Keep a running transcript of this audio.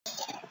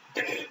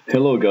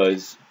Hello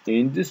guys,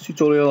 in this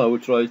tutorial I will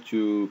try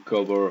to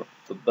cover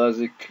the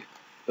basic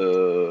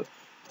uh,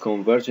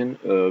 conversion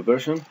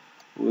version,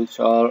 which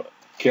are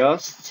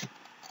cast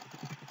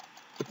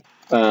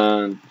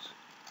and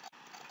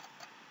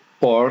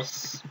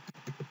parse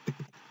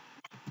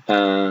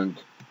and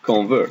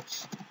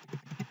converts.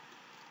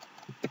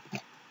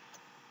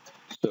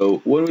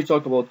 So when we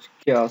talk about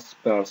cast,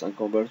 parse and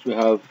converts, we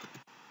have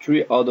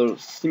three other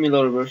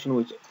similar versions,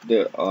 which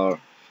they are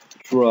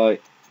try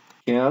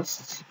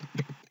cast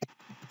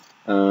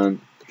and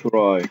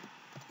try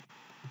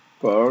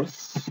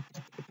parse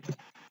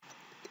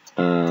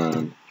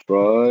and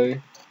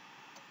try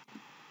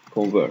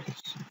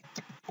converts.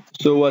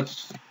 So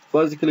what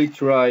basically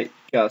try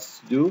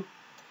casts do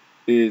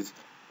is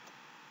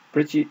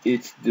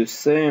it's the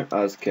same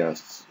as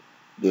casts.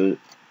 The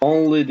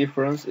only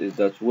difference is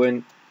that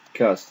when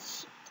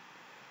casts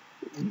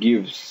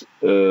gives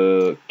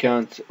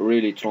can't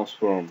really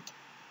transform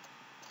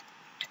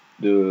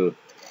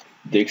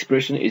the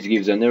expression, it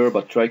gives an error,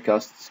 but try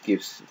casts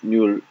gives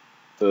null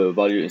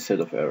value instead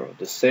of error.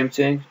 The same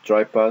thing,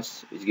 try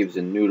parse, it gives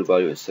a null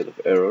value instead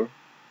of error.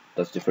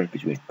 That's different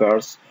between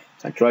parse,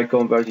 and try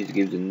convert, it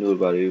gives a null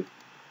value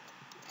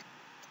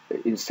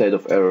instead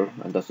of error,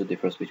 and that's the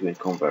difference between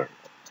convert.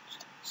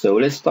 So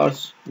let's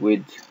start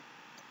with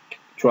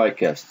try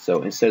cast.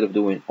 So instead of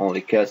doing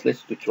only cast,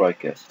 let's do try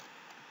cast.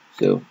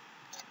 So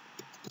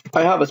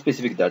I have a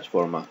specific Dutch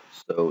format.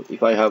 So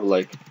if I have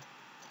like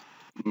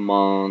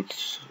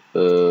month,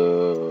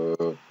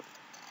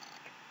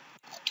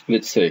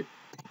 let's say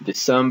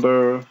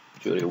December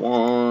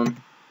 31,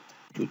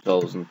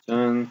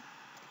 2010,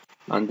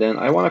 and then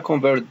I want to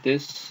convert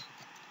this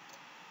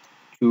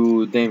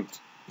to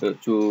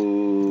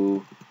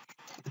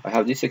I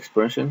have this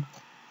expression.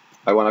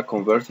 I want to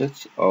convert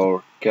it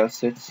or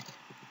cast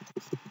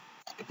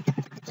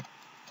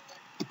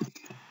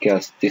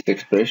this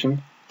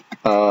expression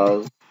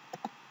as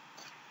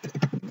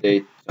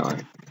date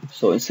time.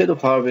 So instead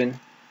of having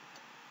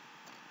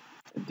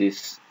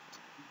this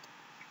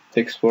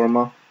text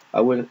format,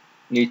 I will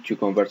need to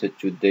convert it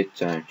to date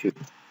time too,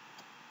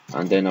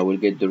 and then I will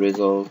get the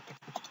result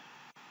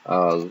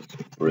as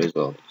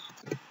result.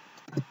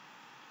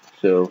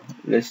 So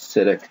let's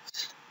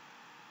select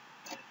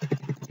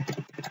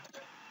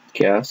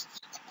cast.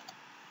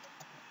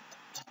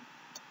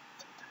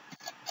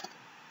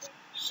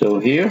 So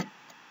here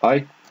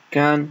I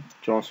can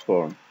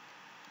transform,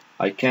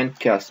 I can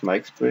cast my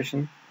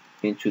expression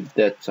into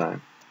that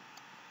time.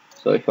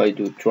 So if I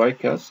do try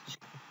cast,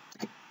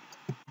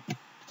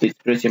 it's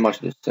pretty much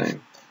the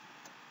same.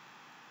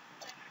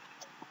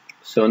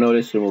 So now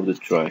let's remove the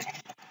try.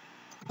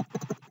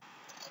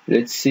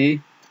 Let's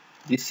see,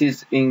 this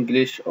is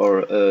English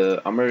or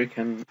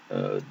American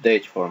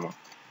date format.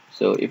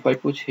 So if I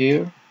put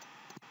here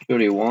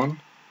 31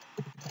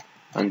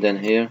 and then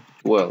here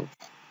 12,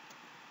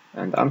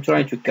 and I'm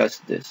trying to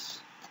cast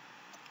this,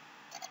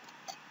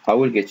 I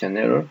will get an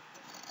error.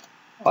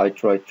 I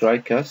try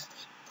cast.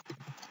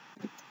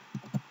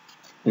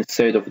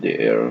 Instead of the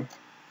error,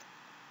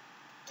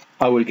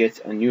 I will get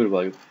a null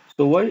value.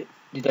 So why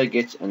did I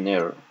get an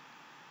error?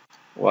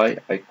 Why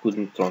I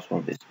couldn't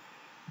transform this?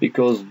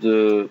 Because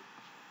the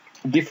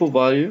default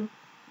value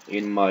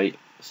in my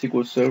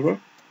SQL Server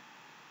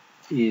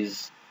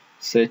is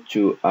set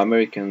to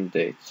American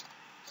dates.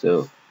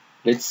 So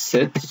let's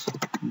set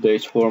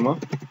date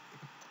format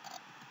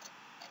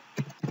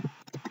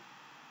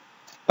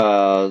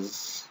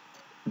as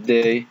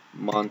day,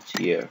 month,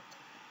 year,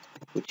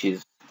 which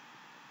is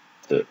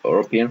the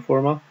European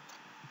format.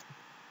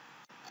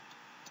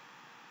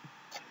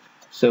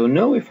 So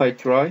now if I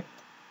try,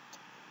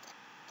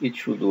 it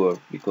should work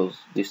because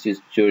this is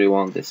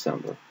 31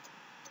 December.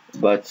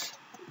 But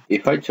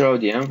if I try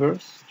the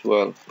inverse,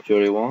 12,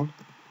 31,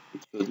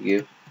 it should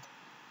give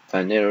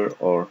an error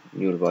or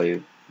null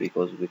value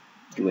because we're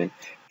doing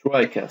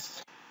try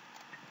cast.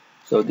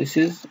 So this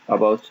is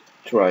about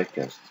try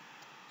cast.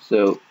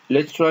 So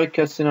let's try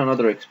casting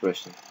another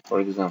expression. For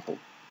example,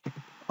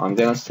 I'm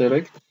gonna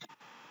select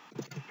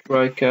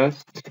try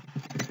cast.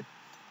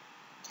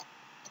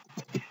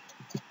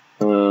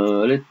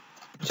 Let's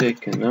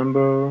take a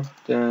number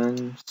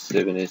 10,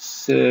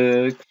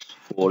 76,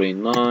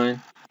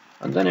 49,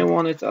 and then I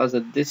want it as a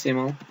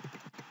decimal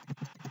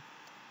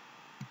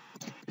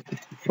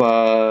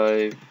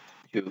 5,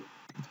 2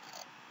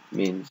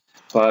 means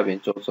 5 in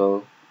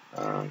total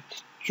and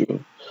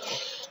 2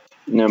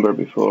 number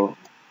before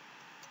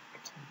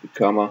the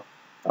comma.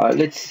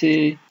 Let's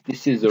see,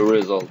 this is the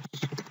result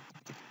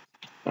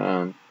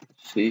and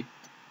see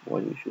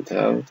what we should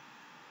have.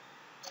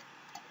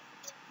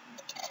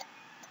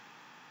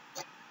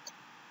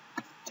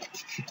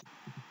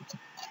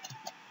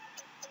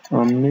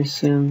 I'm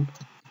missing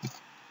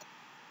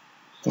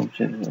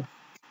something here.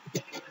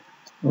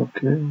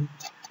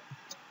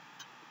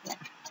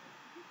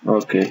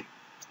 Okay,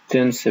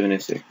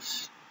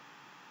 1076.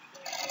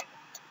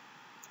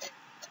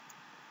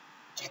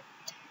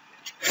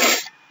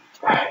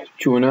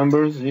 Two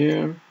numbers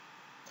here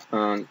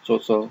and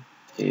total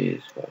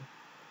is 5.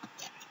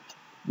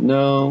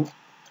 Now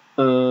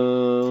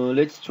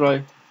Let's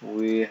try.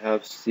 We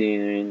have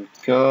seen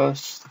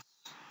cast.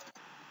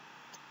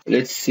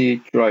 Let's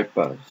see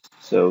trypast.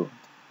 So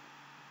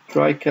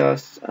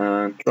trycast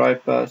and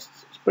trypast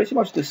is pretty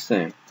much the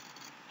same.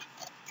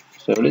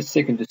 So let's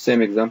take the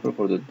same example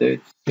for the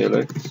date.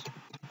 Select.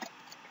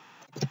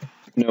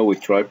 Now we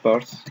try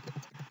parse.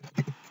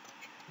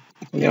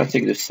 We're gonna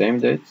take the same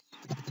date.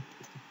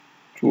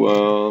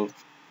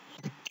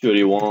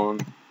 12/31,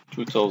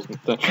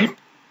 2010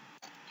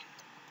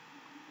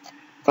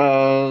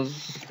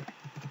 as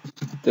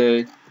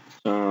date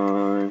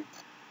time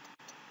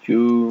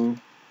Q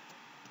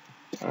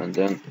and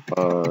then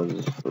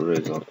as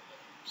result.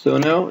 So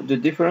now the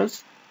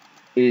difference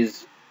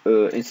is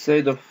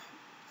instead of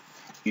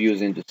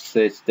using the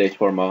set date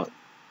format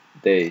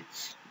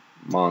date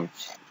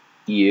month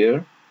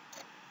year,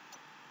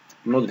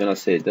 I'm not gonna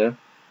say that.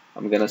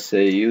 I'm gonna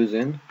say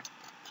using,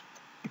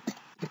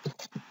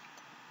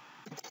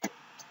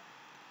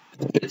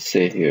 let's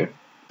say here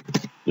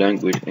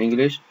language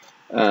English,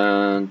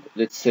 and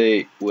let's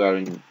say we are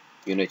in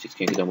United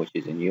Kingdom, which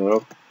is in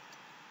Europe.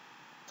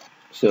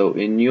 So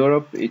in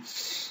Europe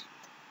it's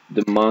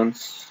the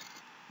months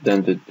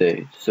then the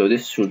date. So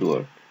this should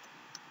work.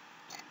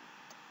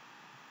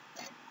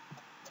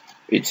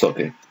 It's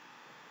okay.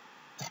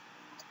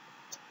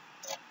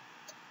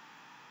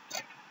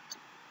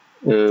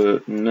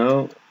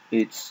 No,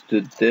 it's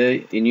the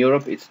day. In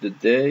Europe it's the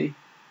day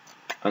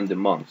and the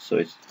month, so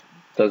it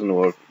doesn't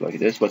work like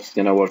this, but it's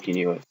gonna work in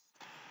US.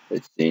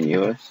 Let's see in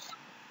US.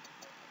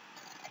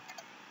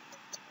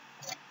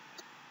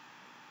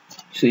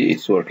 See,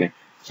 it's working.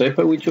 So if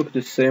we took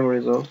the same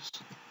results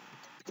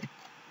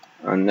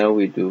and now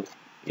we do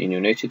in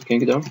United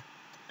Kingdom,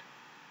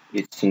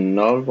 it's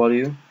null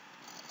value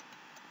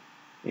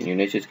in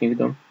United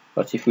Kingdom,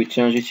 but if we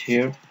change it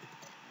here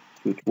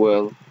to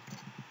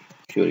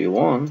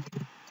 12/31,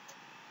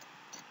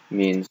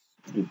 means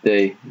the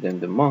day then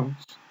the month,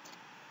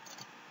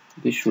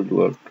 this should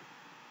work.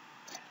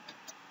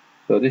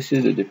 So this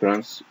is the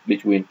difference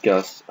between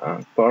cast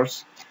and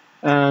parse.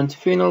 And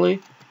finally,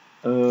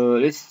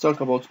 let's talk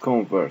about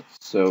convert.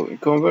 So in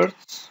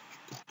convert,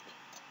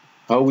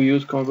 how we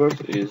use convert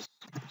is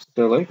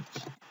select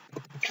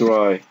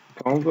try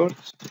convert,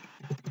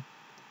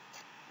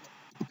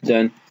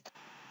 then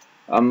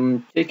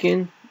I'm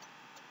taking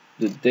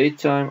the date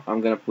time,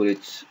 I'm gonna put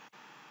it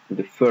in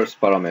the first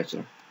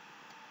parameter,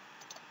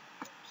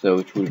 so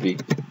it will be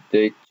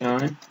date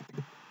time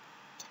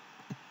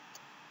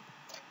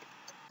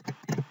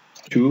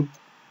 2,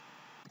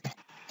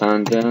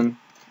 and then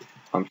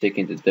I'm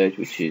taking the date,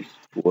 which is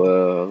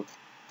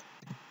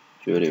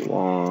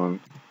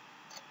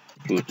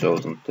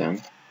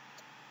 12/31/2010.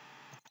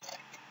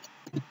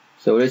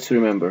 So let's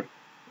remember,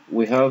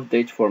 we have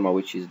date format,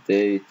 which is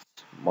date,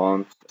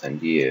 month,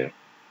 and year.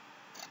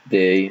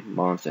 Day,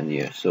 month, and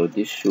year. So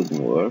this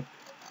shouldn't work.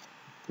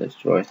 Let's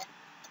try.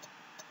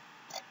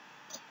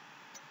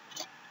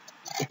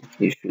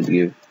 This should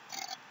give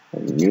a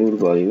new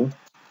value.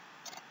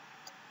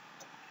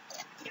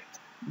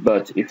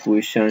 But if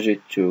we change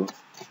it to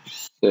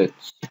set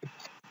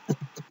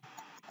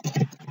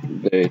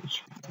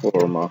date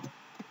format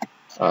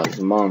as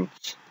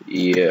month,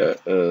 year,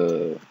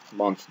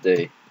 month,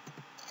 day,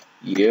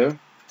 year,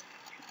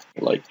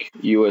 like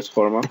US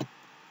format,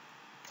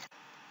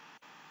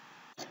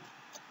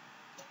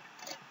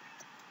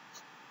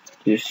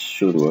 this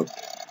should work.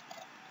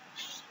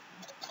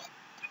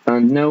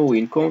 And now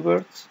in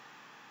convert,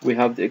 we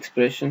have the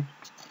expression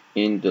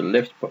in the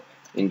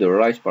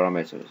right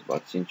parameters,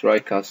 but in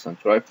trycast and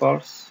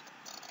tryparse,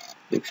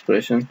 the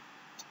expression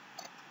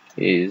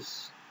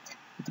is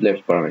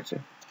left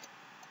parameter.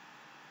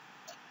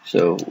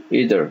 So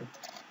either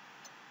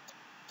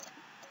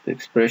the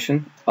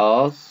expression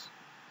as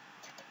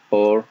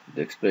or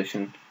the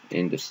expression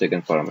in the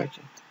second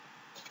parameter.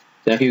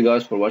 Thank you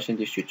guys for watching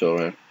this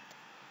tutorial,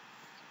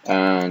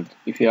 and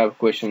if you have a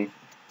question,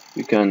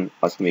 you can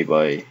ask me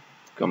by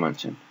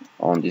commenting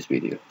on this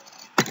video.